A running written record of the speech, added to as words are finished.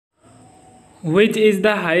Which is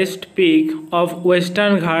the highest peak of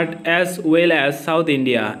Western Ghat as well as South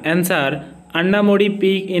India? Answer: Annamudi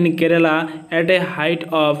Peak in Kerala at a height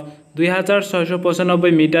of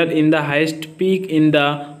 2695 meter in the highest peak in the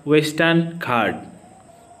Western Ghat.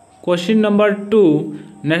 Question number 2.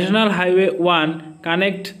 National Highway 1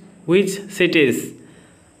 connect which cities?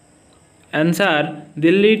 Answer: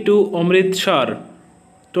 Delhi to Amritsar.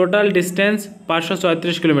 Total distance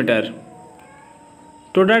 534 km.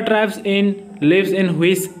 Toda tribes lives in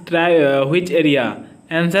which area?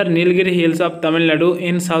 Answer: Nilgiri Hills of Tamil Nadu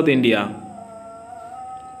in South India.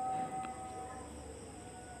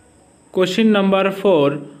 Question number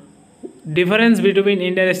 4. Difference between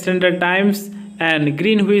Indian Standard Times and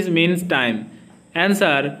Greenwich Mean Time.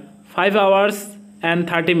 Answer: 5 hours and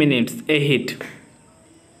 30 minutes a hit.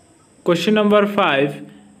 Question number 5.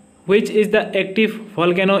 Which is the active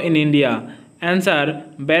volcano in India? Answer: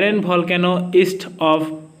 Barren volcano east of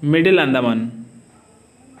Middle Andaman.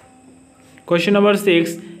 Question number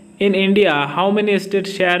 6. In India, how many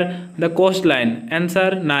states share the coastline? Answer: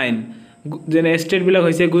 9. যেনে স্টেটবিলাক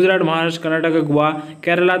হৈছে Gujarat, Maharashtra, Karnataka, Goa,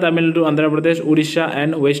 Kerala, Tamil Nadu, Andhra Pradesh, Orissa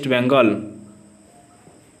and West Bengal.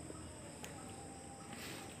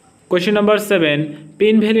 Question number 7.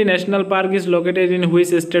 Pin Valley National Park is located in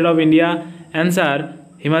which state of India? Answer: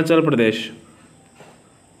 Himachal Pradesh.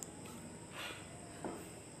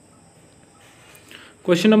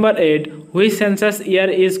 Question number 8. Which census year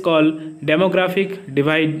is called demographic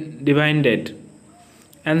dividend?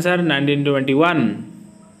 Answer: 1921.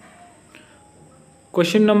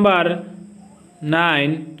 Question number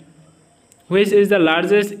 9. Which is the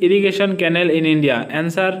largest irrigation canal in India?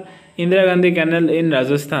 Answer: Indira Gandhi Canal in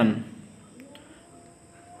Rajasthan.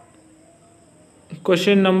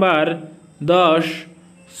 Question number 10.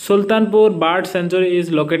 Sultanpur Bird Sanctuary is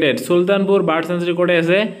located. Sultanpur Bird Sanctuary কোটে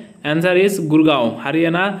আছে? Answer is Gurgaon.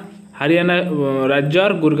 Haryana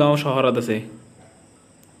রাজ্যৰ Gurgaon শহৰত আছে.